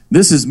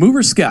This is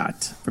Mover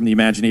Scott from the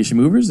Imagination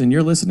Movers, and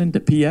you're listening to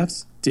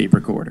PF's Tape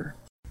Recorder.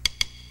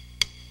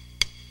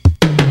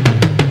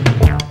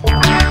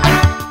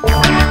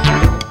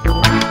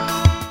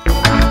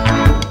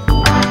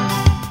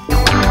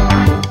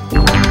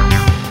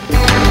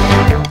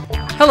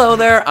 Hello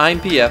there,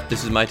 I'm PF.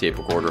 This is my tape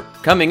recorder.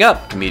 Coming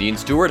up, comedian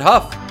Stuart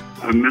Huff.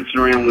 I'm messing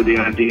around with the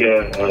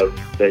idea of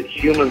that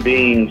human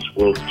beings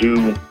will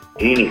do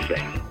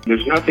anything.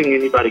 There's nothing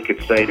anybody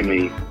could say to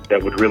me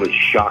that would really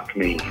shock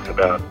me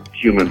about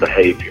human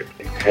behavior.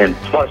 And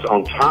plus,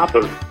 on top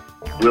of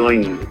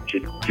willing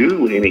to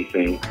do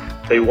anything,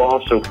 they will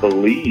also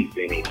believe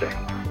anything.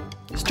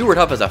 Stuart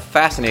Huff is a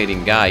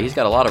fascinating guy. He's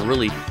got a lot of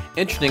really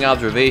interesting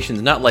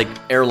observations, not like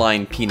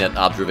airline peanut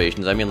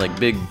observations. I mean like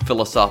big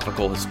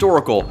philosophical,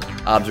 historical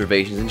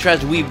observations. And he tries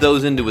to weave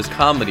those into his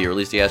comedy, or at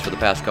least he has for the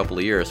past couple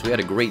of years. So we had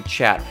a great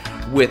chat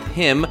with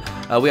him.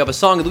 We have a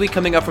Song of the Week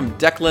coming up from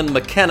Declan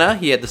McKenna.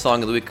 He had the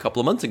Song of the Week a couple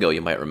of months ago,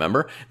 you might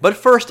remember. But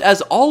first,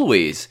 as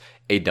always,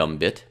 a dumb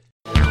bit.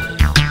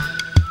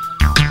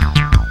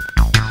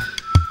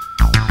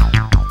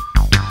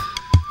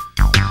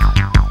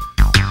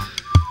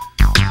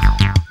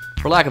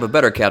 For lack of a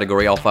better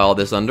category, I'll file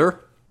this under...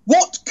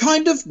 What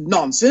kind of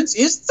nonsense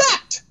is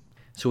that?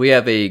 So we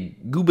have a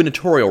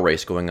gubernatorial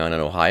race going on in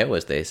Ohio,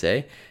 as they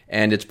say,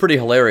 and it's pretty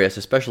hilarious,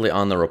 especially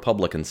on the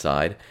Republican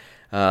side.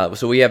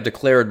 So we have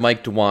declared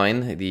Mike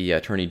DeWine, the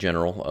Attorney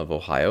General of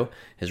Ohio.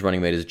 His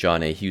running mate is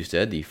John A.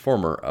 Husted, the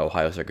former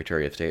Ohio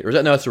Secretary of State. Or is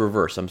that, no, it's the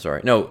reverse, I'm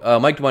sorry. No,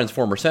 Mike DeWine is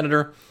former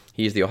senator.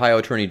 He's the Ohio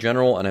Attorney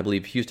General, and I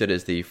believe Husted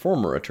is the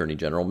former Attorney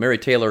General. Mary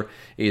Taylor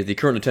is the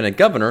current Lieutenant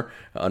Governor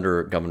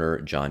under Governor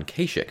John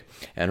Kasich.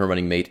 And her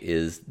running mate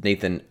is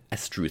Nathan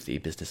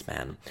Estruthi,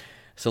 businessman.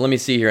 So let me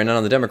see here. And then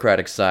on the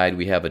Democratic side,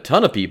 we have a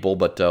ton of people,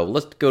 but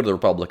let's go to the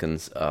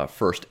Republicans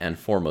first and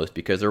foremost,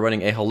 because they're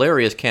running a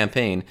hilarious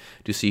campaign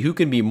to see who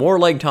can be more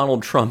like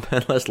Donald Trump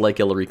and less like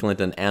Hillary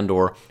Clinton and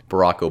or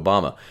Barack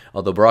Obama.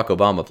 Although Barack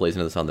Obama plays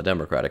into this on the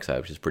Democratic side,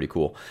 which is pretty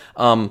cool.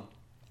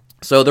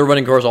 So they're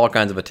running, of course, all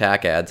kinds of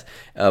attack ads,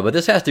 but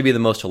this has to be the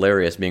most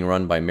hilarious, being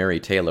run by Mary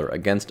Taylor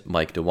against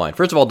Mike DeWine.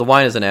 First of all,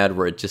 DeWine is an ad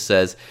where it just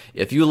says,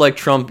 if you like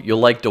Trump, you'll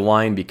like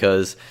DeWine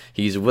because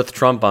he's with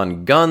Trump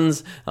on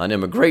guns, on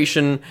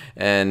immigration,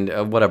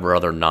 and whatever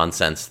other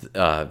nonsense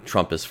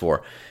Trump is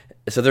for.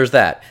 So there's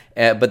that.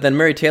 But then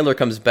Mary Taylor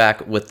comes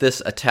back with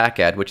this attack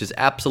ad, which is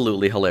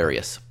absolutely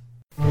hilarious.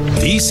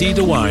 D.C.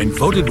 DeWine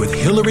voted with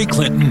Hillary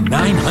Clinton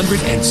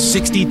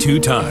 962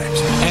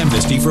 times.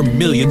 Amnesty for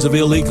millions of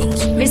illegals.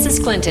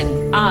 Mrs.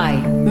 Clinton,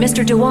 aye.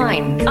 Mr.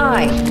 DeWine,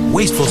 aye.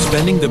 Wasteful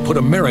spending that put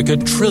America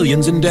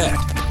trillions in debt.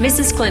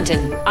 Mrs.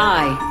 Clinton,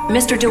 aye.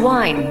 Mr.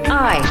 DeWine,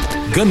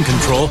 aye. Gun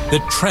control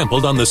that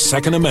trampled on the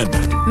Second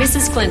Amendment.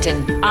 Mrs.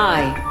 Clinton,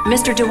 aye.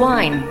 Mr.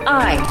 DeWine,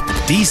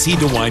 aye. D.C.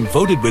 DeWine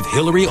voted with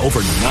Hillary over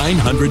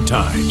 900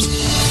 times.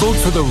 Vote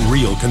for the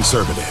real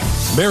conservative.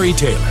 Mary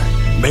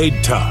Taylor,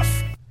 made tough.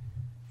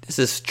 This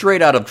is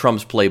straight out of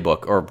Trump's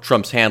playbook, or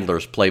Trump's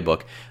handler's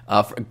playbook.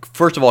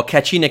 First of all,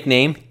 catchy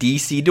nickname,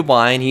 D.C.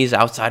 DeWine. He's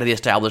outside of the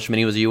establishment.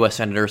 He was a U.S.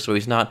 senator, so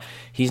he's not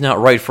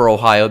right for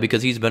Ohio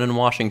because he's been in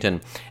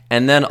Washington.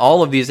 And then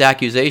all of these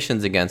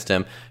accusations against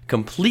him,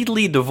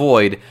 completely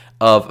devoid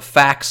of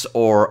facts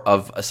or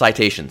of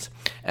citations.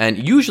 And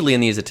usually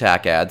in these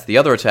attack ads, the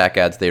other attack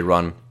ads they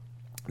run,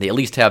 they at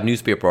least have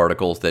newspaper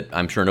articles that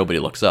I'm sure nobody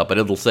looks up, but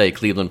it'll say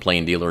Cleveland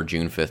Plain Dealer,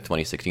 June 5th,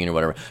 2016, or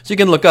whatever. So you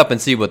can look up and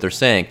see what they're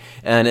saying.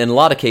 And in a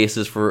lot of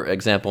cases, for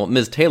example,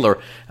 Ms. Taylor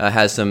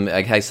has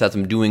had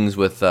some doings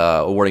with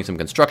awarding some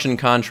construction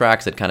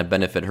contracts that kind of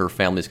benefit her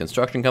family's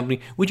construction company,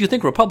 which you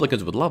think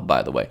Republicans would love,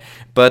 by the way.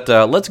 But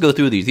let's go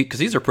through these, because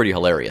these are pretty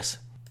hilarious.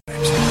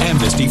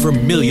 Amnesty for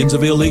millions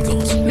of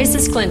illegals.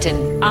 Mrs.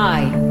 Clinton,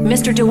 aye.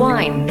 Mr.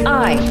 DeWine,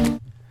 aye.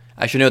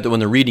 I should note that when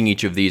they're reading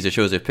each of these, it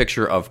shows a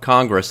picture of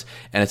Congress,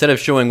 and instead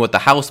of showing what the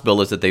House bill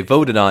is that they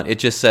voted on, it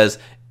just says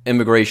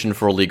immigration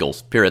for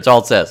illegals, period. That's all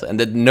it says. And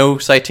then no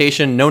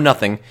citation, no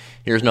nothing.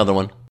 Here's another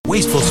one.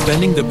 Wasteful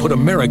spending that put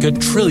America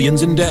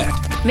trillions in debt.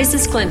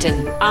 Mrs.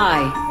 Clinton,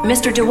 aye.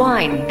 Mr.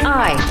 DeWine,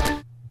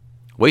 aye.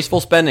 Wasteful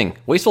spending.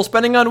 Wasteful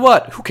spending on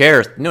what? Who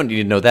cares? You don't need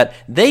to know that.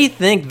 They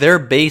think their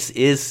base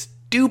is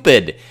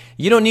stupid.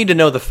 You don't need to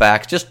know the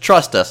facts. Just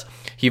trust us.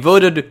 He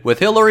voted with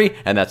Hillary,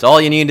 and that's all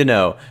you need to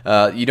know.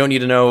 You don't need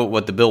to know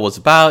what the bill was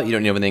about. You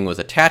don't know anything was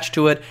attached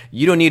to it.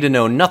 You don't need to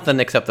know nothing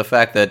except the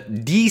fact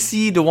that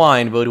D.C.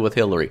 DeWine voted with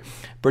Hillary.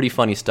 Pretty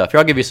funny stuff. Here,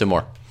 I'll give you some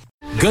more.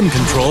 Gun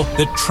control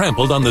that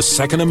trampled on the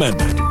Second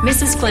Amendment.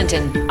 Mrs.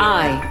 Clinton,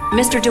 aye.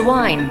 Mr.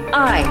 DeWine,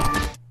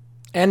 aye.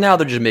 And now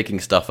they're just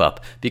making stuff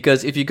up.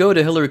 Because if you go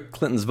to Hillary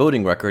Clinton's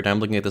voting record, I'm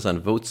looking at this on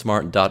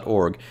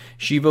votesmart.org,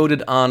 she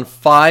voted on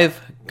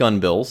 5 gun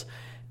bills.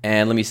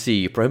 And let me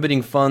see,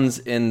 prohibiting funds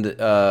in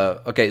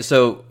the, okay,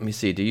 so let me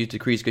see, to use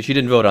decrease, because she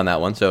didn't vote on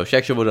that one, so she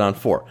actually voted on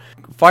 4.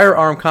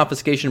 Firearm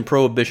Confiscation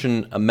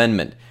Prohibition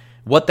Amendment.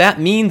 What that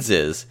means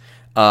is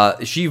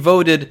she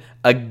voted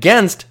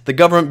against the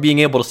government being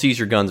able to seize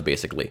your guns,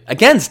 basically.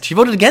 Against! She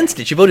voted against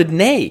it. She voted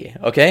nay,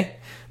 okay?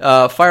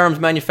 Firearms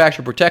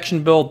Manufacturer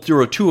Protection Bill, there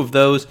were 2 of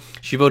those.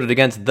 She voted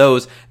against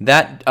those.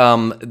 That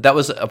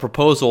was a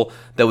proposal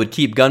that would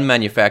keep gun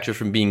manufacturers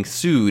from being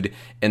sued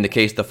in the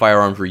case the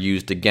firearms were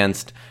used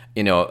against.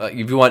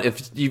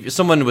 If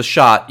someone was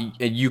shot,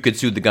 you could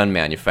sue the gun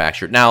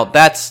manufacturer. Now,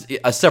 that's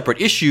a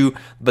separate issue,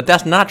 but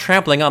that's not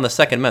trampling on the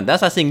Second Amendment.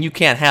 That's not saying you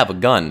can't have a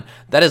gun.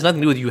 That has nothing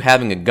to do with you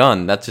having a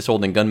gun. That's just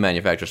holding gun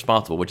manufacturers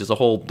responsible, which is a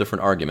whole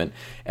different argument.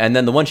 And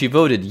then the one she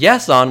voted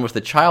yes on was the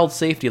Child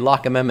Safety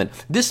Lock Amendment.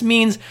 This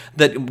means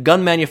that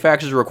gun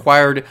manufacturers are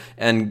required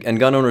and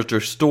gun owners to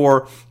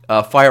store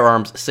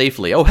firearms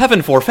safely. Oh,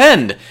 heaven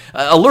forfend!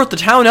 Alert the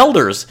town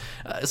elders.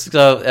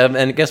 And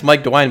I guess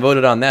Mike DeWine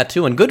voted on that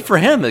too, and good for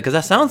him, because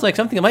that sounds like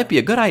something that might be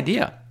a good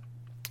idea.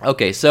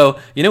 Okay, so,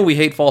 we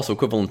hate false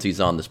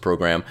equivalencies on this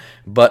program,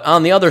 but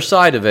on the other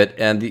side of it,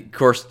 and of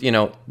course,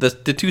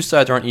 the 2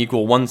 sides aren't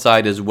equal. One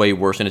side is way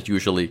worse, and it's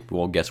usually,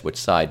 well, guess which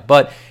side.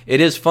 But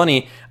it is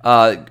funny.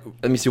 Let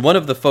me see. One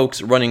of the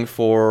folks running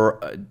for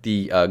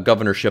the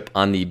governorship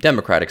on the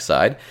Democratic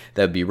side,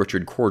 that would be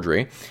Richard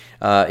Cordray,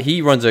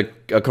 he runs a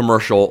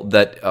commercial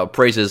that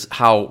praises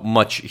how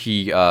much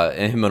him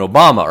and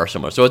Obama are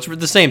similar. So it's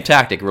the same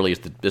tactic, really.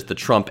 It's the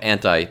Trump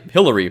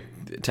anti-Hillary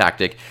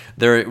tactic.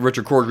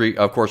 Richard Cordray,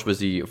 of course, was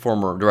the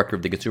former director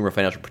of the Consumer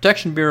Financial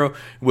Protection Bureau,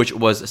 which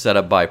was set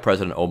up by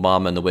President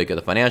Obama in the wake of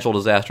the financial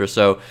disaster.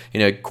 So,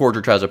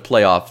 Cordray tries to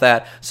play off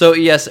that. So,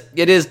 yes,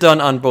 it is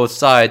done on both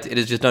sides. It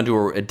is just done to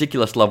a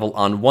ridiculous level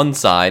on one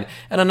side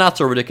and a not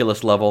so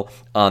ridiculous level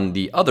on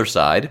the other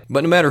side.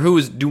 But no matter who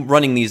is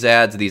running these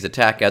ads, these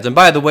attack ads, and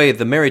by the way,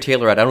 the Mary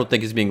Taylor ad, I don't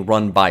think is being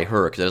run by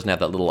her, because it doesn't have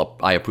that little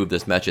I approve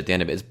this message at the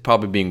end of it. It's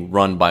probably being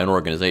run by an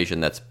organization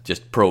that's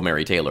just pro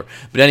Mary Taylor.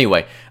 But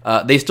anyway,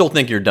 they still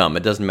think you're dumb.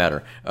 It doesn't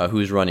matter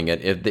who's running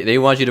it. If they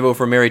want you to vote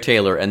for Mary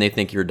Taylor and they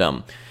think you're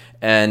dumb.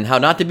 And how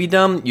not to be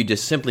dumb, you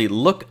just simply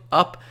look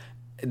up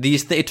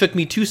these. It took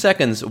me 2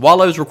 seconds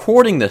while I was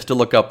recording this to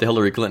look up the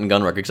Hillary Clinton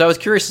gun record, because I was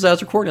curious as I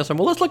was recording this. I'm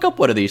well, let's look up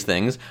one of these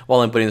things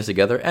while I'm putting this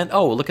together, and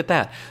oh, look at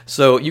that.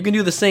 So you can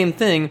do the same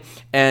thing,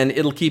 and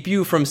it'll keep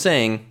you from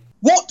saying,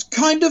 "What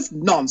kind of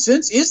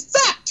nonsense is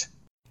that?"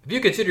 If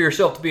you consider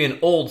yourself to be an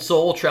old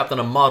soul trapped in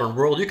a modern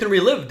world, you can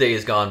relive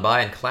days gone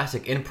by in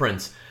classic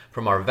imprints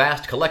from our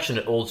vast collection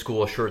at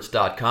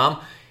oldschoolshirts.com.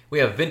 We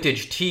have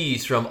vintage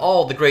tees from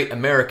all the great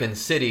American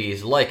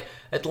cities like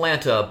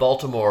Atlanta,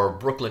 Baltimore,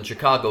 Brooklyn,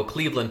 Chicago,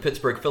 Cleveland,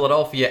 Pittsburgh,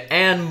 Philadelphia,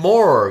 and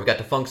more. We've got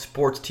defunct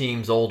sports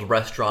teams, old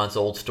restaurants,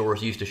 old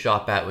stores you used to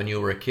shop at when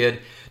you were a kid.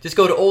 Just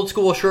go to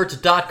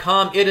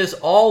oldschoolshirts.com. It is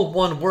all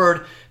one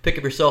word. Pick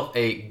up yourself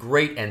a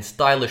great and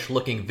stylish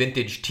looking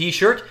vintage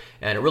t-shirt,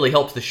 and it really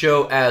helps the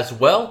show as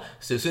well.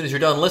 So as soon as you're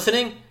done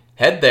listening,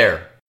 head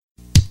there.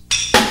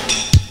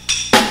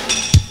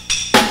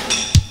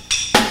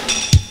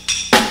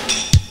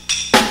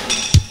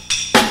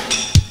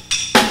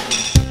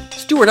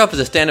 Stuart Huff is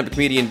a stand-up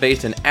comedian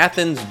based in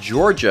Athens,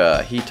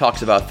 Georgia. He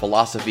talks about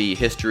philosophy,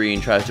 history,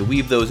 and tries to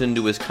weave those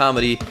into his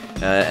comedy,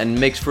 and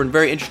makes for a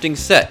very interesting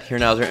set. Here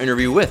now is our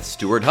interview with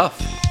Stuart Huff.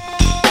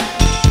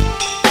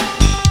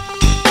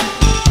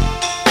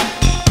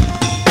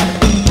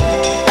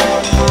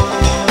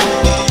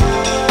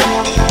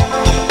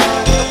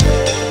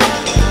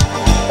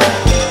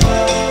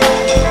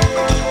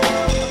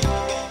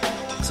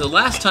 So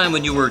last time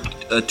when you were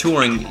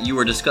touring, you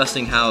were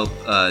discussing how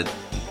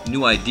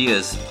new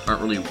ideas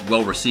aren't really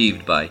well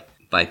received by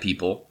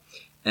people,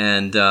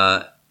 and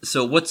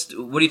so what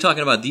are you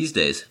talking about these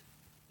days?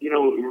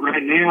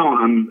 Right now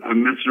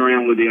I'm messing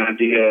around with the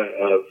idea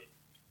of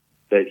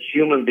that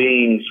human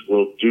beings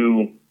will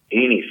do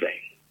anything.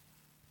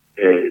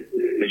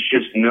 It's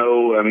just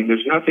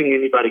there's nothing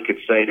anybody could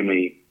say to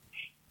me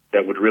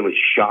that would really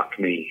shock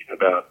me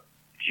about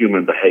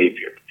human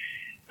behavior.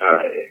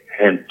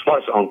 And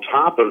plus, on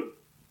top of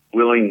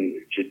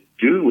willing to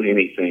do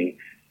anything,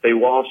 they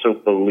will also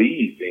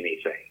believe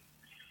anything,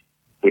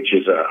 which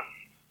is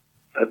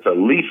that's a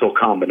lethal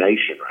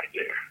combination right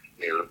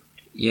there.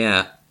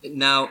 Yeah.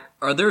 Now,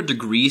 are there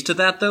degrees to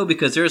that, though?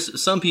 Because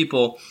there's some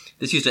people,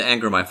 this used to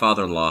anger my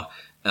father-in-law,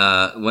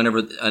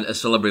 whenever a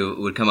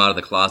celebrity would come out of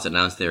the closet and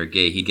announce they were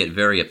gay, he'd get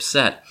very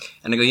upset.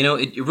 And I go,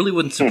 it really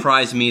wouldn't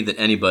surprise me that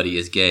anybody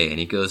is gay. And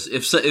he goes,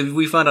 if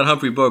we found out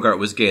Humphrey Bogart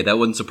was gay, that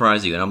wouldn't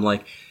surprise you. And I'm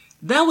like,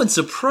 that would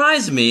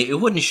surprise me.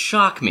 It wouldn't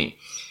shock me.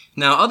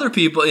 Now, other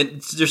people,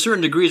 there's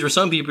certain degrees where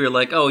some people are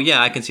like, oh,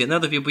 yeah, I can see it. And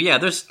other people, yeah,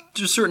 there's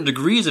certain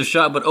degrees of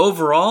shock, but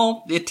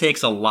overall, it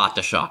takes a lot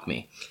to shock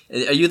me.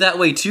 Are you that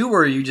way, too,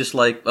 or are you just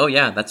like, oh,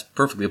 yeah, that's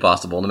perfectly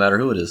possible, no matter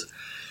who it is?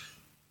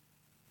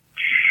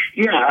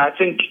 Yeah, I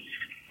think,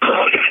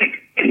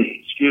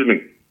 excuse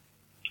me.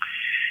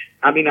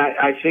 I mean,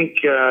 I think,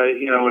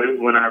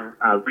 when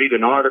I read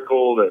an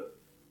article that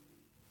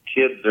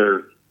kids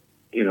are,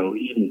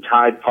 eating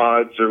Tide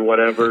Pods or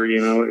whatever,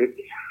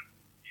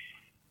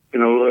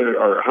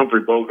 or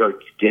Humphrey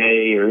Bogart's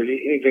gay or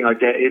anything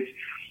like that.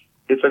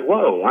 It's like,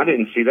 whoa, I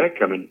didn't see that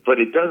coming. But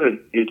it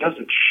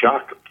doesn't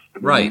shock them.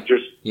 Right.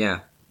 Just,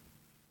 yeah.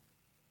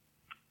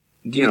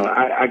 You know,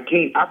 I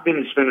can't. I've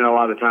been spending a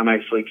lot of time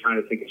actually trying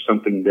to think of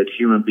something that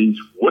human beings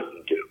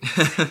wouldn't do,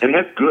 and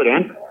that's good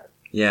and bad.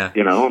 Yeah.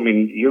 You know, I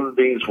mean, human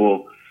beings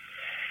will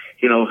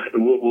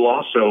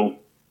also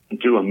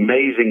do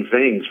amazing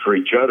things for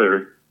each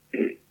other.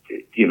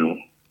 You know,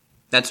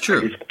 that's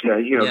true. I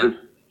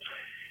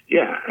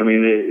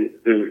mean,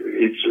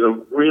 it's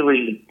a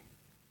really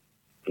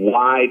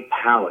wide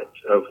palette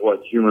of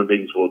what human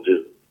beings will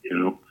do. You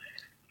know.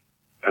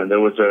 And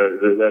there was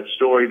that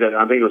story that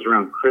I think it was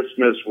around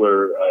Christmas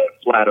where a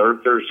flat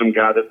earther, some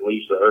guy that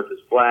believes the earth is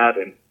flat,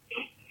 and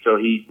so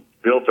he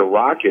built a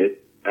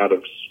rocket out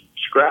of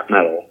scrap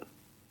metal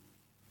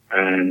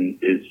and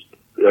is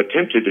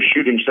attempted to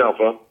shoot himself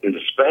up into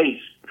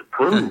space to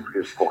prove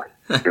his point,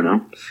 you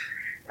know.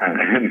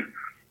 And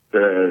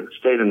the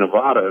state of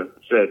Nevada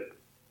said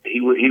he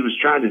was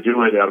trying to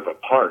do it out of a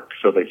park,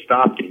 so they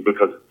stopped him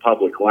because it's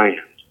public land.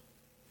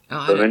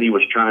 So then he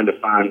was trying to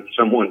find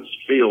someone's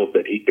field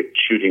that he could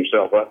shoot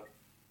himself up.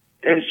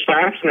 And it's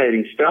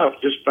fascinating stuff,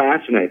 just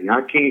fascinating.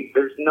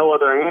 There's no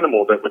other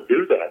animal that would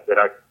do that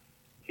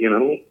you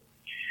know.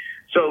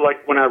 So,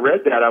 like, when I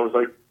read that, I was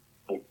like,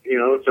 you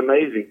know, it's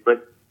amazing.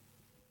 But,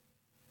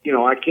 you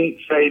know, I can't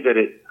say that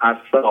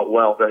I felt,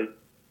 well, that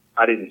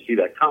I didn't see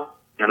that come,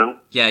 you know?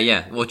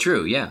 Yeah. Well,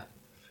 true, yeah.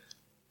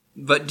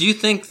 But do you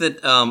think that,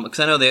 because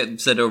I know they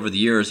said over the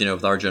years, you know,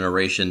 with our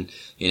generation,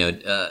 you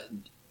know,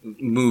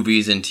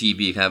 movies and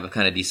TV have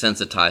kind of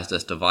desensitized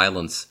us to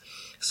violence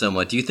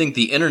somewhat. Do you think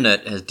the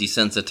internet has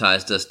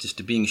desensitized us just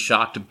to being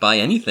shocked by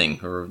anything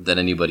or that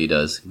anybody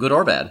does, good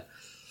or bad?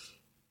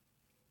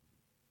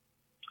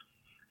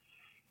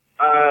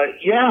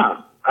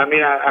 Yeah. I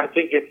mean, I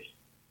think it's,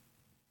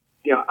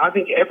 you know, I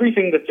think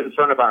everything that's in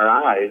front of our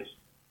eyes,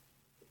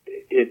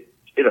 it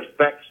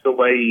affects the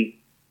way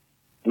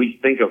we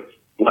think of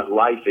what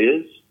life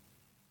is.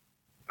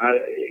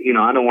 You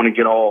know, I don't want to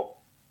get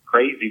all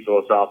crazy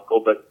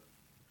philosophical, but,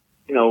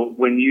 you know,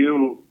 when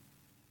you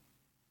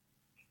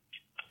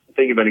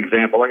think of an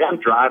example, like I'm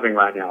driving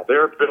right now,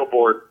 there are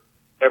billboards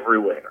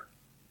everywhere,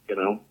 you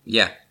know?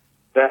 Yeah.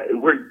 That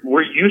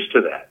we're used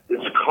to that.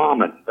 It's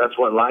common. That's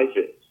what life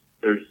is.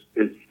 There's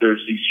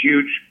these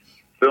huge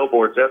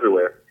billboards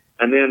everywhere.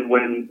 And then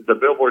when the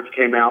billboards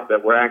came out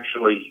that were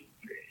actually,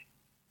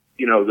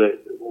 you know, that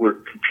were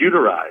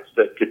computerized,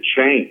 that could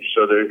change.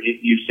 So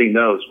you've seen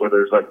those where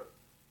there's like,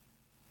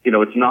 you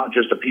know, it's not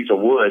just a piece of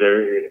wood.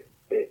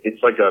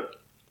 It's like a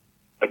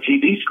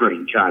TV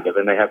screen kind of,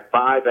 and they have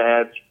 5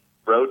 ads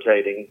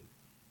rotating.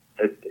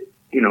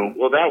 You know,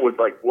 well, that was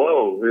like,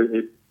 whoa.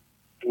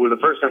 Well, the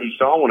first time you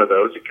saw one of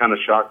those, it kind of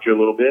shocked you a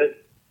little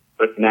bit,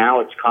 but now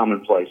it's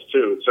commonplace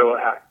too. So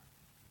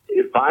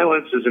if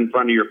violence is in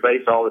front of your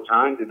face all the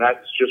time, then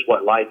that's just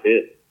what life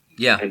is.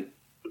 Yeah.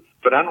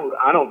 But I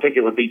don't think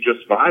it would be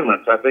just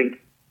violence. I think,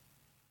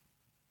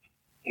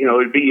 you know,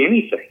 it'd be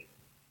anything.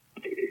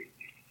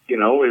 You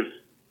know,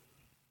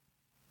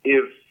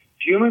 if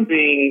human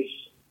beings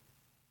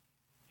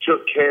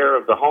took care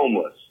of the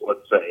homeless,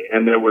 let's say,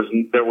 and there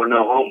were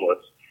no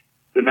homeless,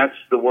 then that's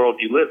the world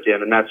you lived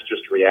in, and that's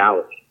just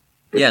reality.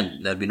 Yeah,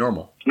 that'd be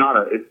normal.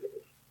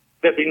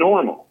 That'd be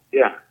normal.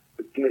 Yeah,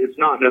 it's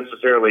not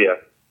necessarily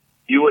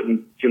you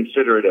wouldn't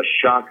consider it a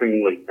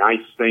shockingly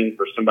nice thing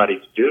for somebody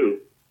to do.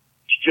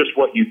 It's just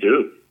what you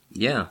do.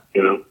 Yeah.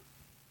 You know?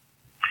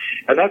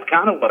 And that's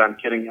kind of what I'm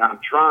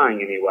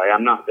trying anyway.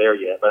 I'm not there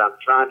yet, but I'm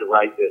trying to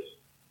write this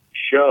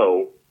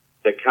show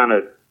that kind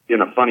of,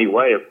 in a funny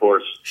way, of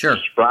course,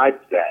 describes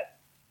that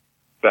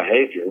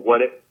behavior.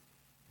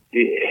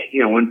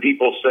 You know, when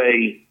people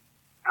say,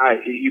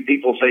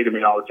 people say to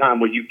me all the time,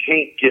 well, you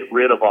can't get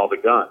rid of all the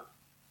guns.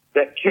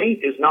 That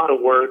can't is not a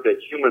word that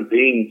human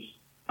beings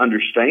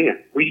understand.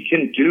 We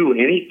can do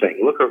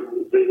anything. Look at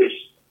this.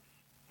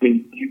 I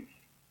mean,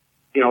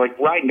 you know, like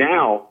right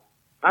now,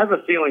 I have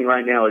a feeling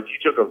right now, if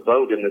you took a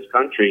vote in this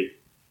country,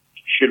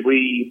 should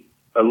we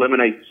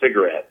eliminate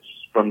cigarettes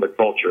from the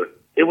culture?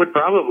 It would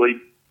probably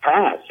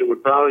pass. It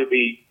would probably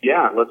be,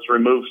 yeah, let's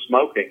remove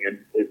smoking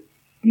and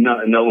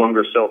no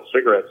longer sell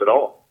cigarettes at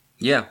all.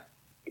 Yeah.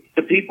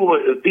 The people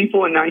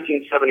in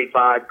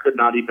 1975 could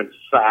not even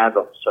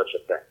fathom such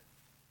a thing.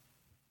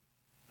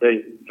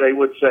 They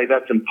would say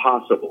that's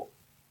impossible.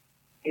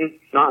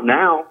 Not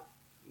now.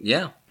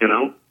 Yeah. You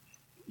know?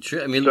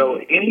 Sure. I mean, so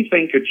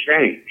anything could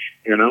change,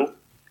 you know?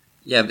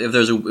 Yeah, if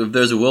there's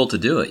a will to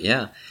do it,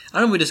 yeah. I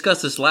don't know if we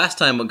discussed this last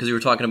time because you were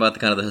talking about the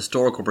kind of the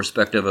historical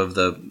perspective of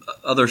the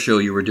other show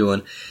you were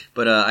doing,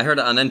 but I heard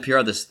on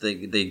NPR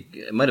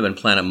it might have been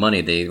Planet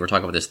Money. They were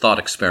talking about this thought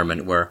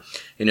experiment where,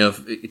 you know,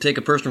 if you take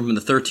a person from the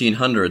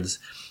 1300s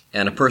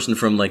and a person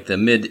from like the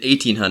mid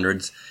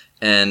 1800s,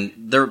 and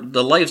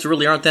the lives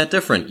really aren't that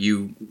different.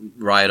 You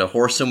ride a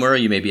horse somewhere,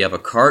 you maybe have a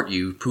cart,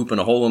 you poop in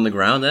a hole in the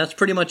ground, and that's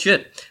pretty much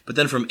it. But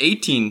then from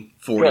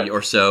 1840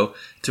 or so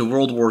to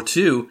World War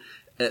II,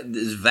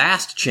 this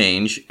vast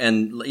change,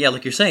 and yeah,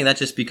 like you're saying, that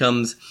just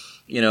becomes,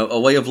 you know,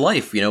 a way of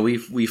life. You know, we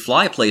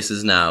fly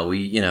places now.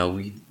 We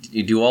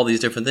do all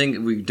these different things.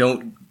 We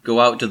don't go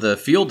out to the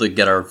field to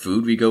get our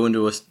food. We go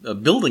into a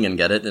building and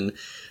get it. And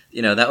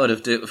you know, that would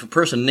have if a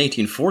person in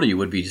 1840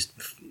 would be just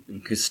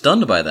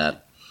stunned by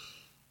that.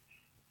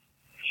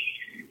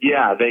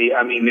 Yeah, a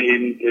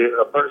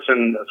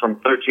person from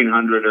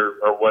 1300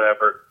 or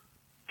whatever,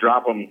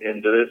 drop them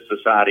into this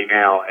society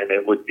now, and they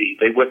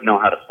wouldn't know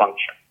how to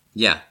function.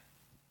 Yeah.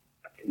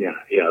 Yeah,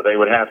 they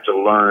would have to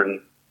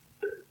learn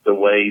the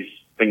ways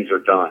things are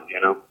done,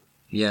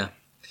 Yeah.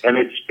 And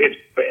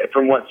it's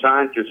from what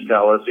scientists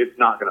tell us, it's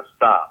not going to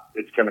stop.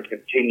 It's going to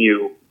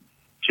continue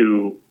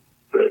to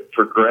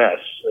progress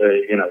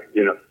in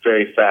a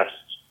very fast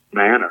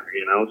manner,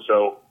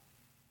 So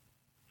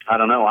I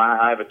don't know.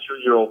 I have a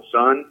 2-year-old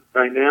son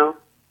right now,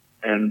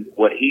 and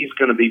what he's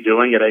going to be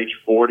doing at age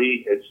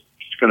 40 is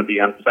just going to be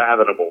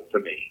unfathomable to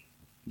me.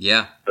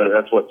 Yeah. But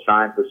that's what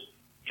scientists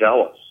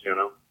tell us,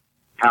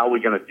 How are we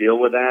going to deal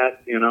with that?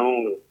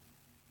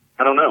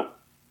 I don't know.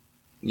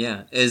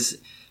 Yeah.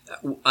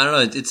 I don't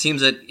know. It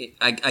seems that,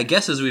 I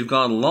guess as we've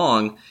gone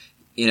along,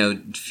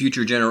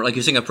 future like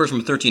you're saying, a person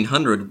from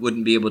 1300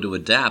 wouldn't be able to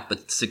adapt,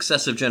 but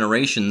successive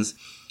generations,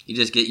 you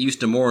just get used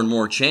to more and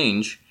more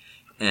change,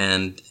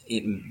 and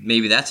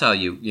maybe that's how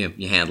you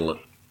handle it.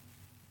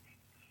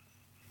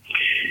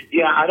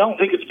 Yeah, I don't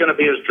think it's going to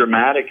be as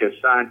dramatic as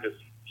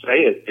scientists say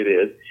it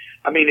is.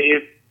 I mean,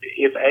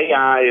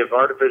 if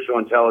artificial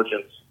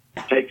intelligence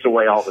takes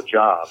away all the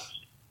jobs,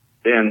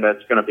 then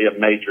that's going to be a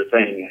major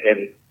thing.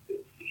 And,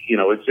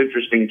 it's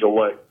interesting to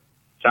what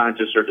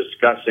scientists are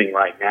discussing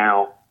right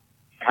now.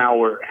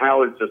 How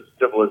is the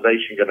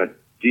civilization going to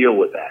deal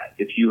with that?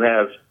 If you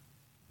have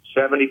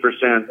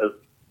 70% of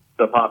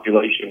the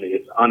population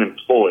is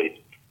unemployed,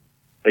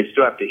 they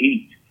still have to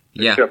eat.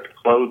 They still have to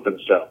clothe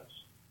themselves.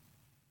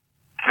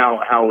 How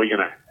are we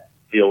going to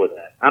deal with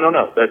that? I don't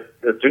know.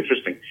 That's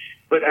interesting.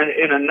 But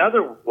in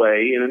another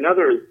way, in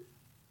another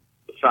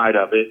side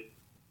of it,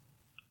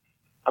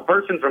 a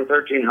person from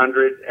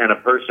 1300 and a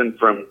person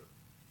from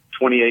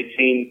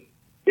 2018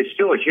 is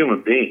still a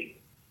human being.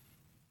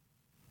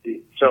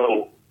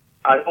 So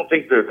I don't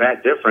think they're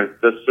that different.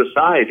 The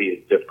society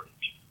is different.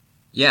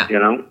 Yeah.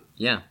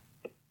 Yeah.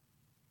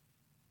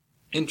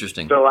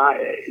 Interesting. So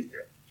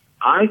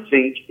I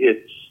think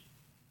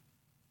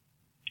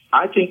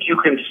you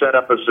can set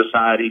up a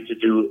society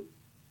to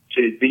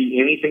be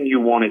anything you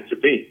want it to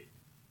be.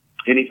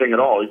 Anything at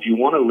all. If you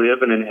want to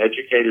live in an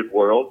educated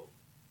world,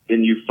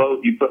 then you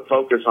put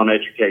focus on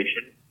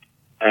education,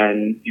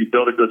 and you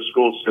build a good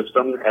school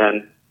system,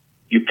 and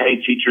you pay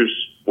teachers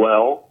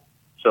well,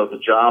 so the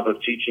job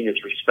of teaching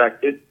is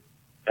respected.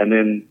 And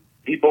then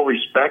people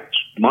respect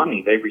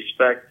money. They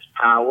respect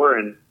power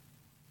and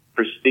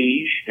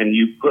prestige, and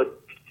you put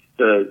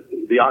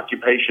the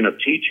occupation of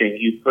teaching,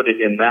 you put it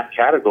in that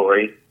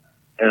category,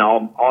 and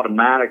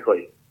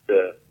automatically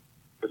the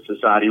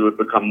society would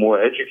become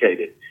more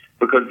educated.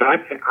 Because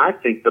I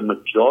think the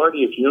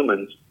majority of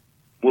humans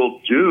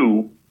will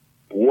do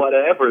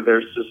whatever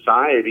their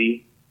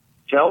society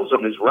tells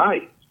them is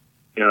right,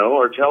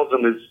 or tells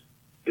them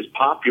is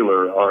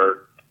popular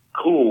or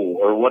cool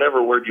or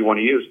whatever word you want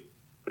to use.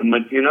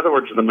 In other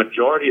words, the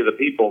majority of the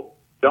people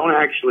don't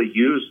actually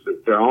use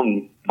their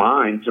own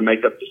mind to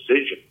make up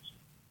decisions.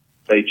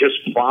 They just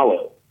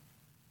follow.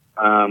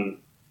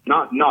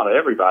 Not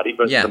everybody,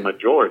 but the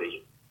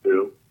majority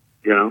do,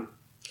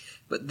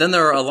 But then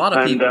there are a lot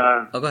of people.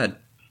 Go ahead.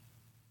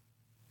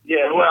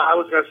 Yeah, well, I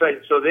was going to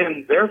say, so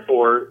then,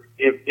 therefore,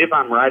 if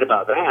I'm right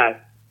about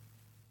that,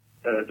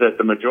 that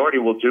the majority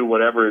will do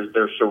whatever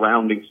their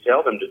surroundings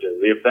tell them to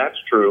do. If that's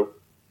true,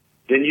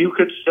 then you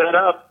could set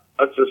up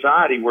a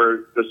society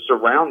where the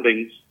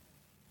surroundings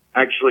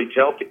actually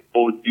tell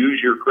people, use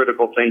your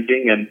critical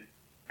thinking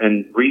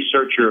and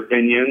research your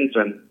opinions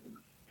and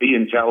be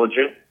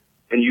intelligent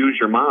and use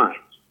your mind.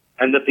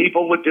 And the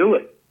people would do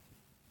it.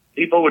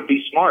 People would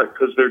be smart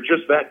because they're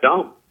just that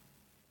dumb.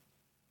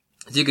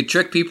 So you could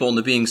trick people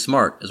into being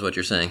smart, is what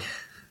you're saying.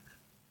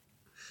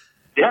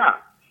 Yeah,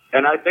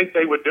 and I think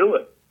they would do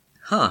it.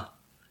 Huh.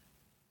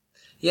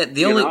 Yeah,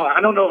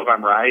 I don't know if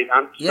I'm right.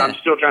 I'm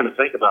still trying to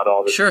think about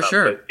all this stuff.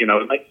 Sure. But,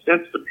 it makes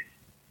sense to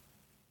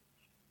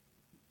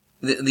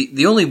me.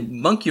 The only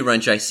monkey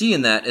wrench I see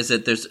in that is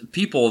that there's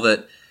people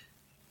that,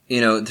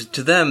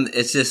 to them,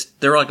 it's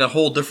just, they're like a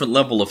whole different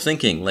level of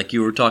thinking. Like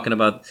you were talking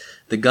about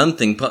the gun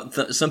thing.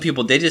 Some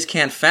people, they just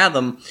can't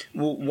fathom,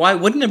 well, why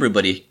wouldn't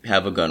everybody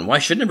have a gun? Why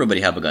shouldn't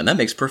everybody have a gun? That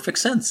makes perfect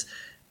sense.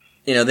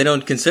 They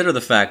don't consider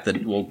the fact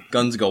that, well,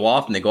 guns go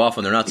off and they go off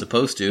when they're not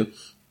supposed to.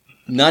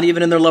 Not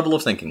even in their level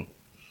of thinking.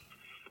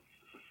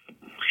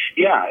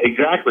 Yeah,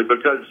 exactly.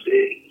 Because,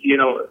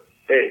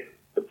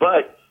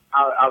 but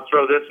I'll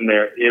throw this in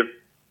there.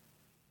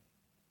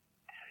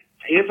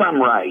 If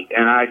I'm right,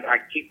 and I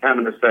keep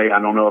having to say I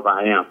don't know if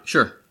I am.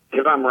 Sure.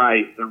 If I'm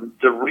right,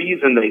 the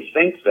reason they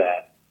think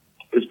that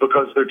is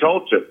because they're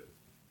told to.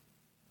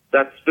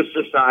 That's the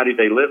society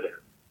they live in.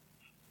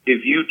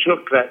 If you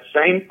took that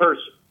same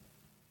person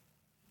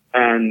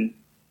and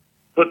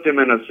put them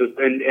in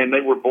and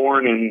they were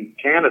born in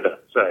Canada,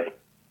 say,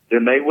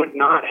 then they would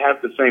not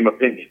have the same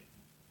opinion.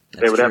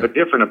 They would have a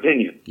different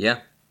opinion. Yeah.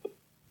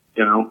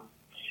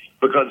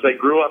 Because they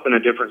grew up in a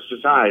different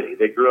society.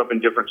 They grew up in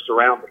different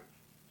surroundings.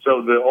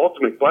 So the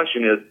ultimate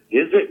question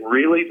is it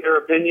really their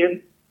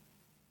opinion,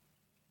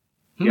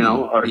 You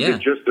know, or is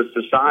it just a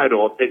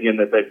societal opinion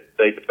that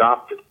they've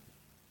adopted?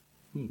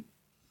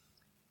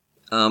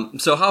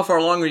 So how far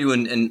along are you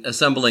in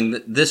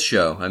assembling this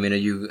show? I mean, are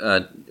you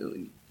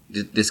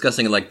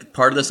discussing like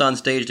part of this on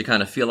stage to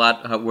kind of feel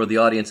out where the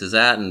audience is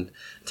at and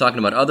talking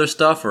about other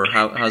stuff, or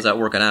how's that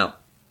working out?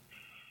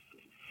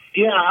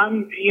 Yeah, I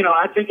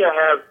think I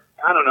have.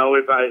 I don't know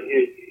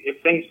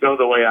if things go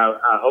the way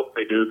I hope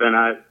they do, then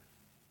I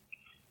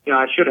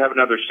should have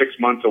another 6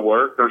 months of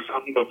work or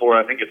something before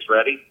I think it's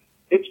ready.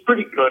 It's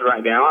pretty good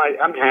right now.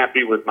 I'm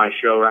happy with my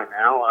show right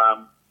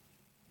now.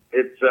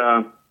 It's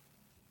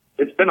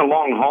been a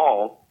long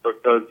haul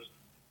because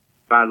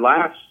my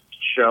last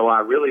show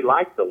I really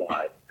liked a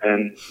lot,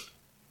 and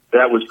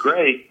that was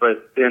great.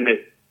 But then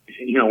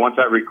once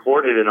I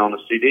recorded it on a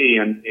CD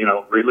and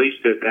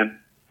released it, then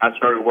I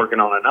started working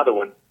on another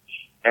one,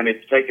 and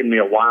it's taken me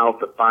a while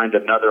to find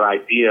another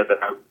idea that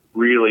I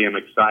really am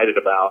excited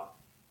about.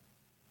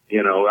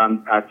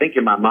 I think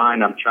in my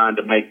mind I'm trying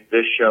to make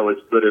this show as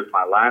good as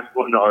my last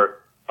one, or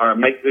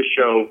make this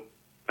show,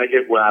 make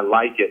it where I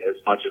like it as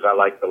much as I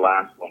like the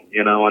last one.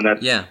 And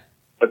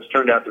that's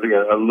turned out to be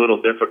a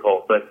little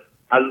difficult. But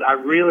I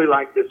really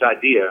like this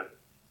idea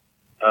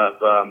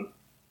of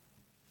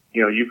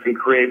you can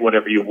create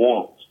whatever you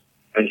want,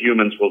 and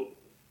humans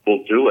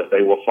will do it.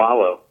 They will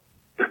follow.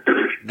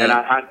 And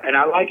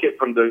I like it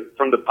from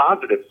the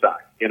positive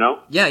side.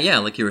 Yeah,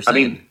 like you were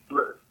saying.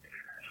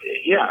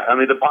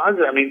 The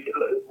positive,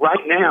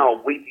 right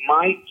now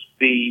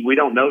we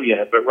don't know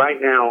yet, but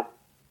right now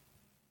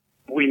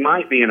we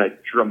might be in a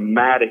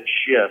dramatic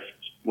shift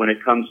when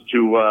it comes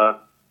to,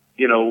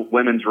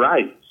 women's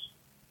rights.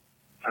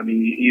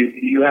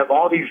 You have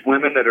all these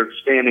women that are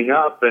standing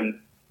up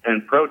and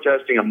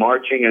protesting and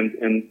marching,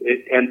 and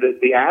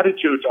the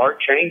attitudes are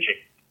changing.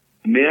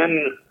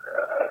 Men,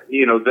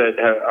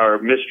 that are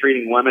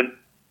mistreating women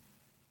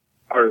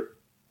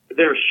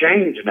they're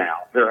ashamed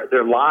now.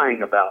 They're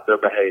lying about their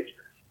behavior.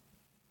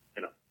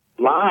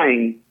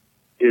 Lying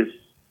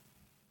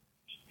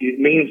it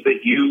means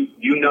that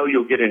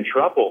you'll get in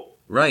trouble.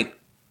 Right.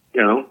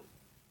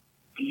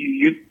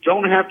 You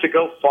don't have to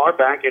go far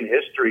back in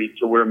history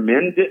to where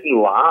men didn't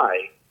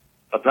lie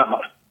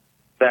about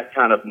that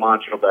kind of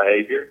macho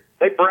behavior.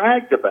 They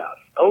bragged about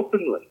it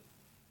openly.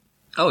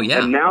 Oh,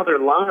 yeah. And now they're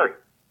lying.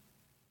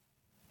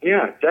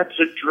 Yeah, that's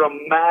a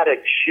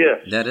dramatic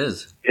shift. That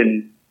is.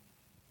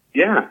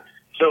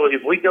 So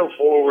if we go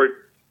forward,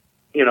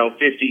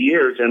 50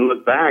 years and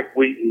look back,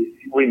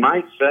 we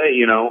might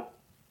say,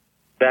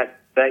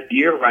 that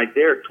year right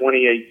there,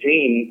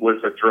 2018,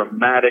 was a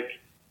dramatic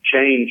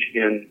change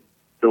in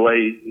the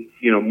way,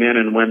 men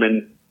and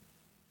women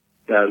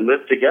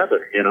live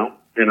together, in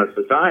a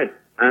society.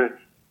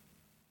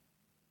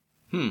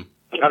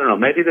 I don't know.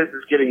 Maybe this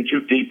is getting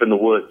too deep in the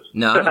woods.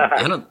 No,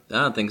 I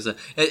don't think so.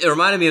 It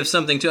reminded me of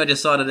something too. I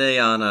just saw today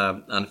on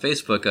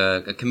Facebook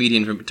a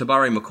comedian from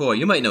Tabari McCoy.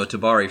 You might know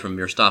Tabari from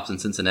your stops in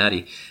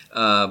Cincinnati.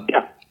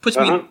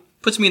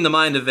 Puts me in the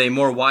mind of a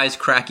more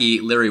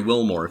wisecracky Larry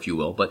Wilmore, if you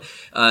will. But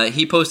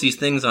he posts these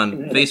things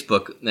on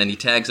Facebook and he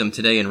tags them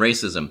today in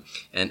racism.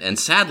 And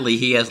sadly,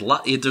 he has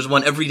there's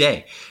one every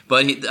day.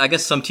 But I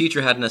guess some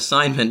teacher had an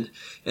assignment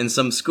in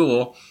some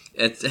school.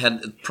 It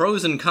had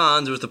pros and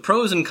cons. It was the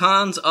pros and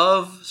cons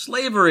of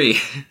slavery.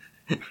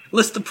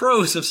 List the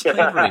pros of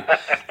slavery.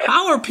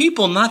 How are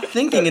people not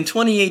thinking in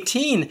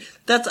 2018?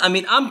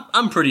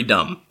 I'm pretty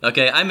dumb.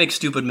 Okay, I make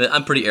stupid.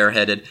 I'm pretty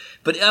airheaded.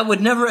 But I would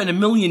never in a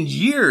million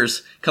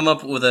years come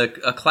up with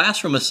a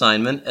classroom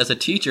assignment as a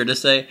teacher to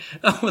say,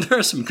 "Oh, there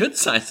are some good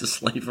sides to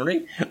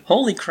slavery."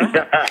 Holy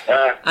crap!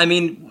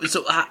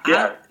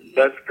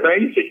 That's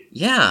crazy.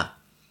 Yeah.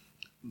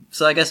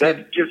 So I guess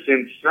that's just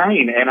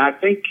insane. And I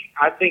think,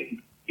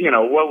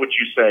 what would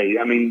you say?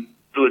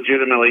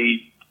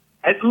 Legitimately,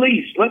 at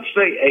least, let's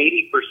say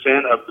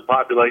 80% of the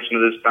population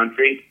of this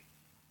country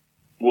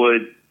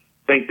would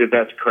think that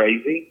that's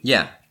crazy.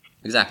 Yeah,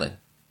 exactly.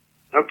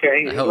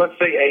 Okay, let's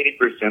say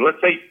 80%. Let's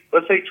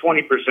say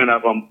 20%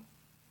 of them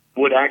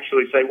would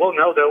actually say, well,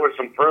 no, there were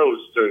some pros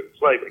to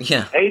slavery.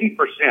 Yeah. 80%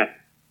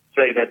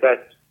 say that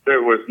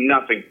there was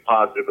nothing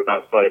positive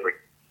about slavery.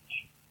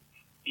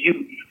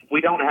 We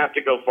don't have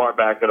to go far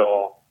back at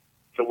all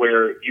to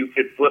where you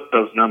could flip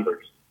those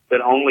numbers,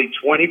 that only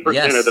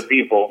 20% of the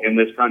people in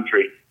this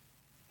country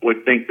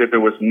would think that there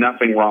was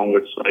nothing wrong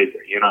with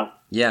slavery,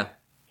 Yeah.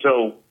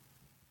 So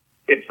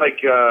it's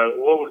like,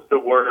 what was the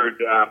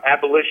word?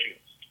 Abolitionist.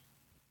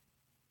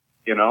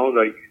 There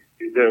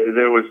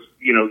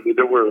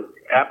were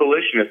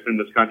abolitionists in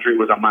this country. It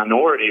was a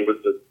minority. It was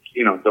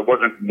there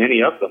wasn't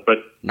many of them, but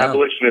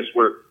abolitionists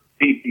were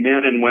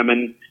men and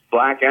women,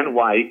 black and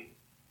white,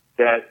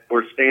 that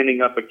were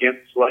standing up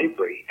against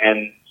slavery.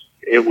 And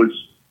there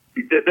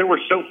were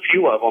so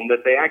few of them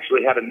that they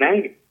actually had a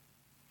name.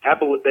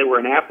 They were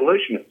an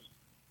abolitionist.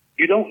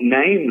 You don't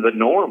name the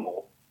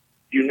normal.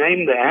 You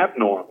name the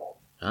abnormal.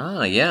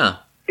 Ah, yeah.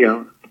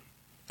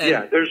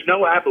 There's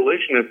no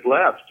abolitionists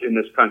left in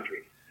this country.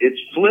 It's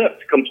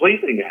flipped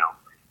completely now.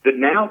 That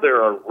now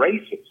there are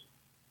racists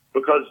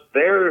because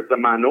they're the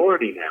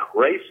minority now.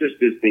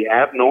 Racist is the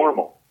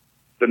abnormal.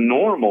 the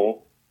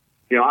normal,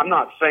 I'm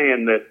not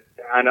saying that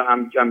I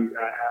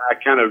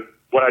kind of,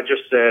 what I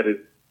just said is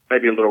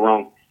maybe a little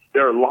wrong.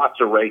 There are lots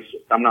of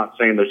races. I'm not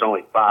saying there's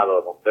only 5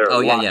 of them. There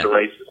are lots of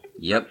races in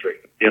the country,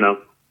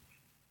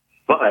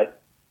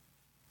 But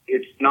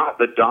it's not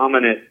the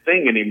dominant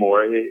thing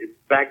anymore.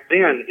 Back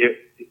then,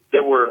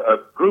 there were a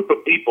group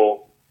of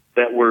people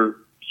that were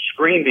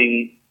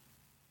screaming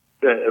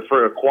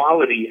for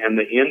equality and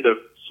the end of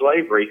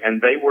slavery,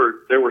 and there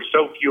were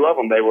so few of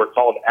them, they were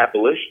called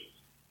abolitionists.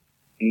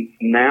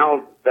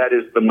 Now that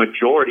is the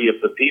majority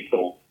of the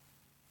people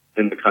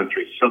in the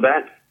country. So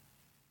that's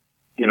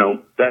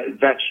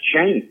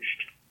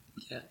changed.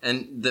 Yeah,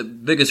 and the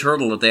biggest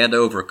hurdle that they had to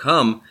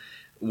overcome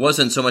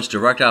wasn't so much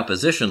direct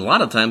opposition. A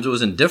lot of times it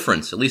was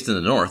indifference, at least in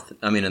the North.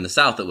 I mean, in the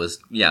South, it was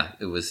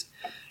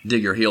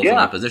dig your heels in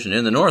opposition.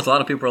 In the North, a lot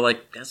of people are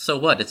like, so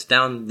what? It's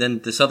down in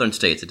the southern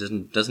states.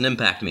 It doesn't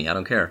impact me. I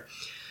don't care.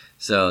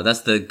 So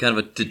that's the kind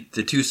of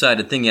the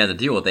two-sided thing you had to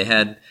deal with. They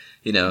had,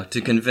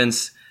 to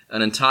convince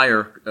an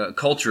entire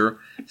culture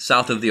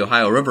south of the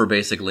Ohio River,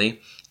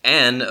 basically,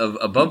 and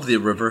above the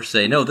river,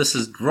 say, no, this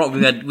is wrong.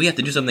 We have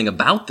to do something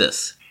about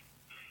this.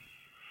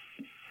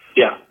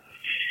 Yeah.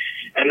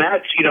 And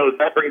that's,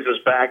 that brings us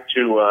back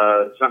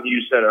to something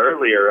you said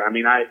earlier. I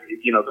mean,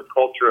 the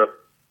culture of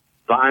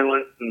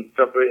violence and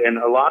stuff, and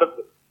a lot of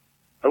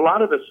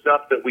the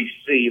stuff that we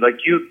see, like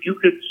you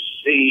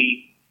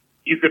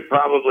could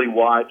probably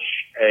watch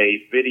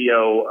a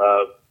video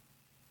of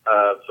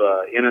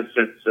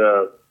innocent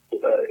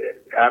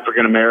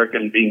African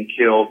American being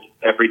killed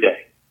every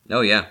day.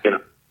 Oh yeah,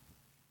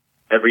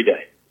 every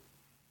day.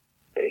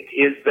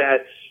 Is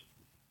that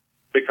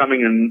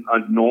becoming a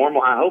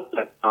normal? I hope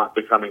that's not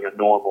becoming a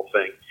normal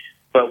thing.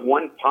 But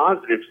one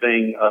positive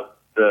thing of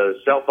the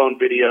cell phone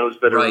videos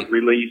that are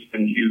released,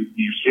 and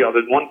you see all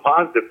this. One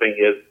positive thing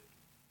is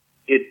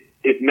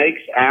it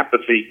makes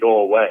apathy go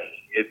away.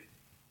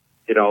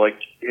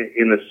 Like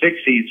in the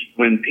 60s,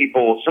 when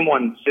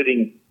someone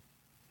sitting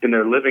in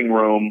their living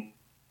room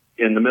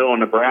in the middle of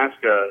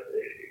Nebraska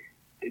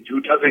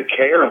who doesn't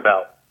care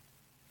about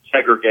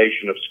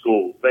segregation of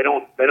schools, they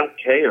don't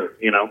care,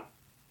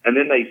 and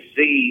then they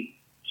see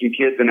some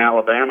kids in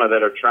Alabama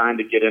that are trying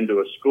to get into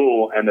a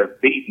school and they're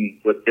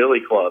beaten with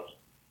billy clubs.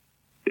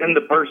 Then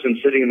the person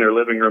sitting in their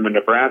living room in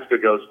Nebraska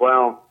goes,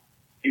 well,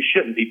 you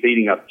shouldn't be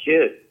beating up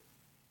kids.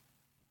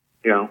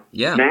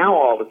 Yeah. Now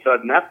all of a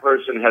sudden that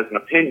person has an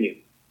opinion,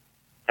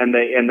 and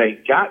they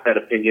got that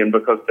opinion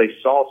because they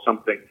saw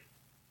something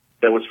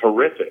that was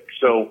horrific.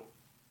 So,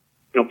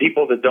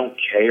 people that don't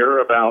care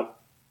about,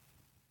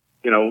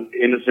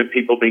 innocent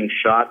people being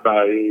shot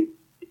by,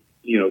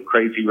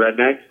 crazy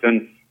rednecks,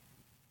 then,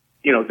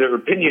 their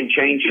opinion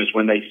changes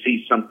when they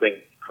see something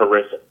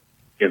horrific,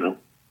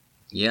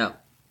 Yeah.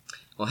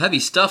 Well, heavy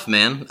stuff,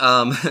 man.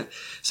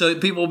 So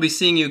people will be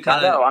seeing you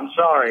kind of. I know. I'm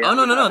sorry. Oh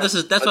no.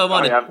 That's why I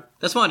wanted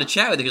to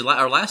chat with you, because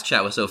our last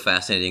chat was so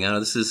fascinating. I know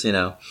this is,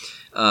 I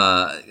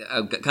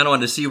kind of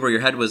wanted to see where your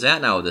head was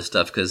at now with this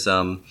stuff, because,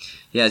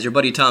 as your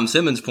buddy Tom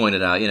Simmons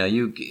pointed out,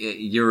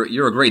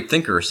 you're a great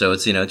thinker, so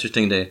it's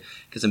interesting to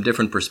get some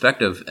different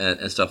perspective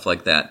and stuff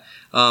like that.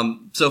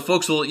 So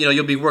folks will,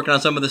 you'll be working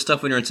on some of this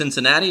stuff when you're in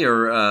Cincinnati,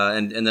 or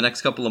in the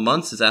next couple of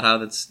months. Is that how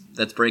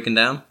that's breaking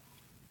down?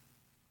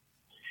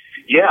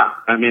 Yeah,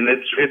 I mean,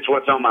 it's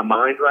what's on my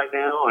mind right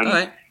now, and all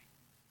right.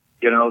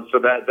 So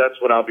that's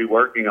what I'll be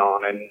working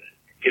on, and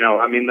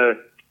I mean, the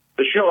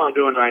show I'm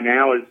doing right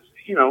now is,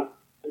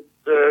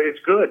 it's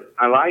good.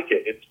 I like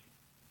it. It's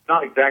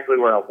not exactly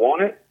where I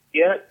want it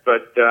yet,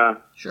 but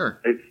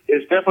sure,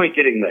 it's definitely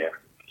getting there.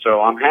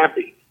 So I'm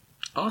happy.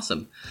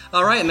 Awesome.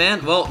 All right,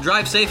 man. Well,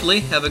 drive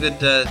safely. Have a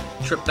good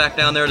trip back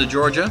down there to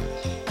Georgia.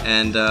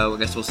 And I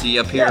guess we'll see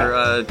you up here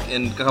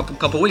in a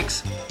couple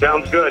weeks.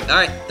 Sounds good. All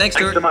right. Thanks,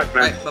 Stuart. Thanks so much,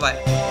 man. All right, bye-bye.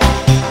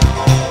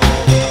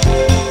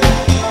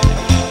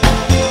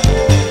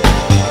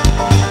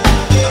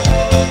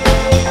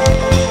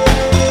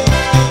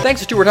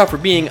 Thanks to Stuart Huff for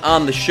being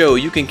on the show.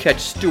 You can catch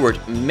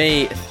Stuart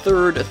May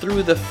 3rd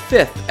through the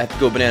 5th at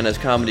Go Bananas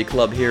Comedy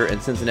Club here in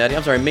Cincinnati.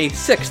 I'm sorry, May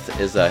 6th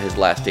is his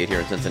last date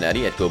here in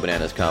Cincinnati at Go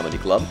Bananas Comedy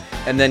Club.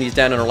 And then he's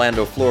down in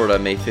Orlando, Florida,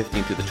 May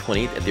 15th through the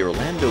 28th at the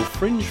Orlando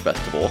Fringe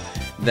Festival.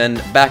 Then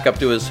back up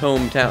to his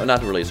hometown,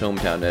 not really his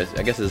hometown,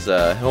 I guess his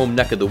home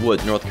neck of the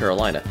woods, North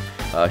Carolina.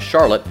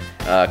 Charlotte,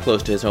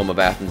 close to his home of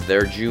Athens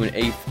there, June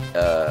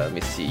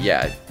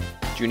 8th,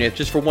 June 8th,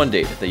 just for one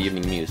date at the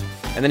Evening Muse.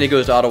 And then he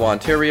goes to Ottawa,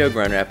 Ontario,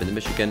 Grand Rapids,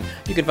 Michigan.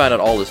 You can find out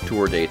all his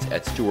tour dates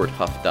at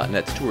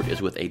stuarthuff.net. Stuart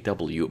is with a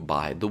W,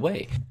 by the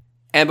way.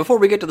 And before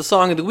we get to the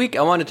song of the week,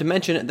 I wanted to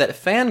mention that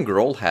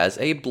Fangirl has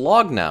a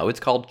blog now.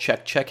 It's called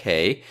Check Check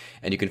Hey,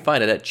 and you can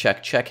find it at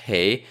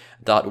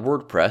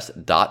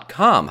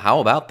checkcheckhey.wordpress.com. How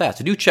about that?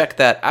 So do check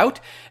that out,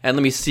 and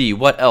let me see,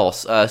 what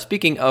else?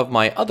 Speaking of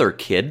my other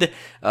kid,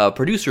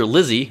 producer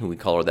Lizzie, who we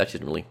call her that, she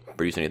doesn't really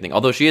produce anything,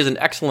 although she is an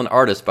excellent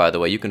artist, by the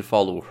way. You can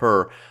follow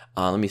her.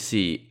 Let me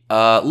see.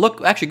 Go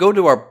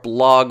to our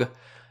blog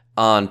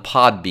on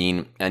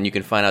Podbean, and you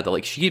can find out that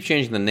like she keeps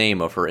changing the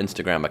name of her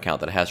Instagram account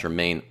that has her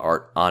main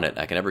art on it.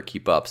 I can never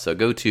keep up. So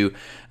go to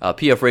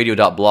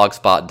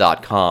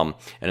pfradio.blogspot.com,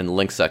 and in the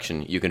link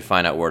section, you can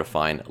find out where to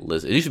find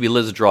Liz. It used to be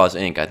Liz Draws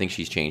Inc. I think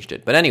she's changed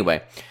it. But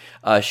anyway,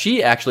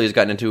 she actually has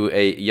gotten into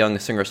a young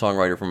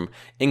singer-songwriter from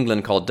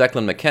England called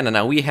Declan McKenna.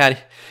 Now, we had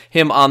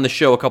him on the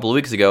show a couple of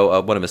weeks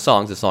ago, one of his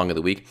songs, the Song of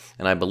the Week,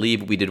 and I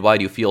believe we did Why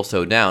Do You Feel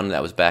So Down?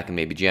 That was back in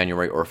maybe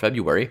January or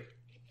February.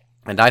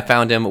 And I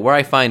found him where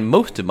I find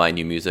most of my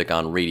new music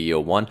on Radio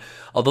 1,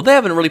 although they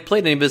haven't really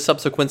played any of his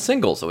subsequent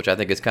singles, which I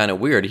think is kind of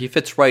weird. He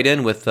fits right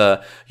in with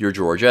your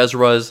George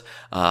Ezra's,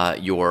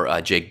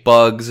 your Jake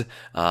Buggs.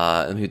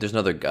 There's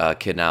another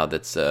kid now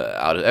that's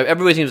out.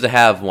 Everybody seems to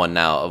have one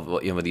now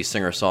of these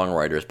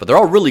singer-songwriters, but they're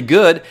all really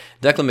good.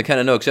 Declan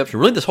McKenna, no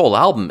exception. Really, this whole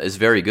album is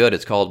very good.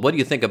 It's called What Do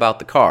You Think About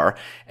the Car?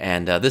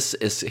 And this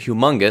is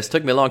humongous. It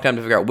took me a long time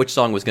to figure out which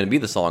song was going to be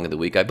the Song of the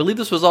Week. I believe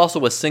this was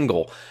also a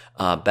single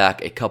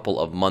back a couple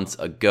of months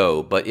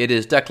ago, but it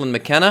is Declan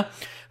McKenna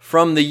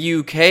from the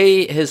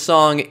UK. His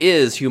song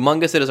is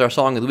humongous. It is our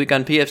Song of the Week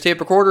on PF's Tape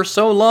Recorder.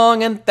 So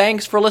long, and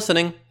thanks for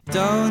listening.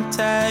 Don't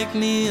take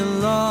me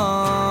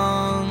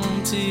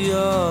along to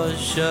your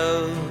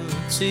show,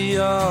 to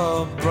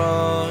your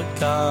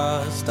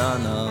broadcast. I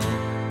know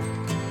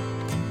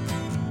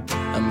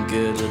I'm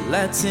good at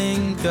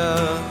letting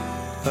go.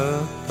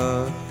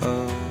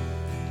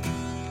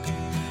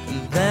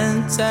 And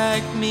then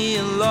take me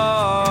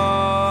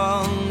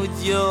along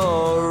with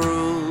your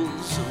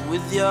rules,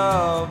 with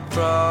your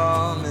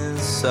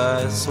promise.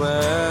 I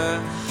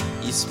swear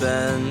you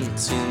spend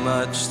too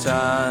much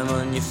time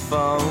on your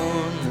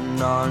phone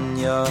and on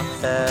your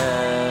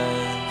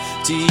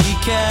head. Do you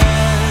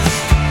care?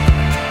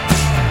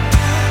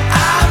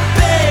 I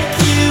beg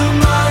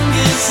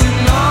humongous,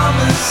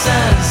 enormous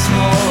and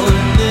small,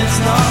 and it's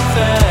not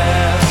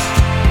fair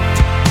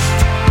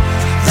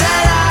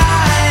that I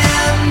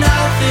am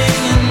nothing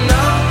and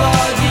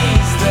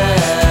nobody's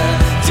there.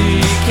 Do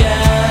you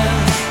care?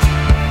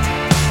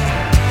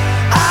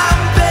 I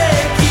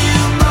beg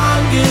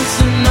humongous,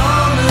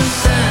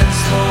 enormous and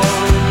small,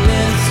 and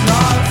it's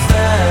not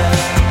fair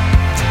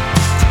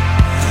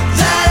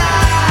that I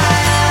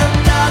am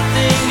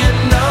nothing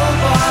and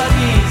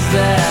nobody's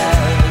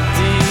there.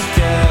 Do you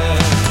care?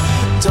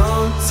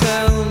 Don't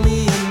tell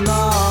me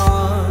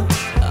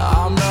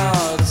I'm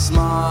not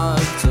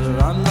smart, or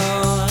I'm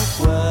not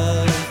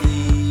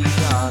worthy.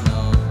 I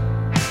know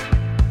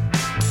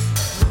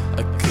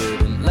I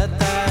couldn't let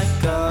that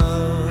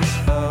go.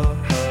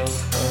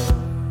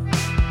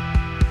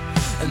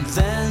 And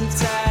then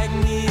tag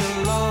me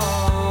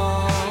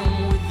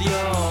along with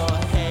your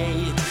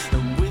hate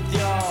and with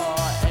your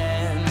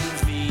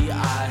envy.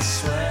 I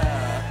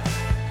swear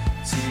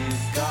to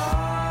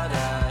God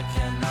I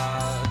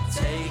cannot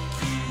take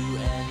you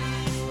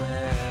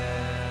anywhere.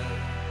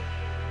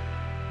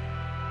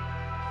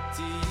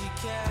 Do you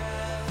care?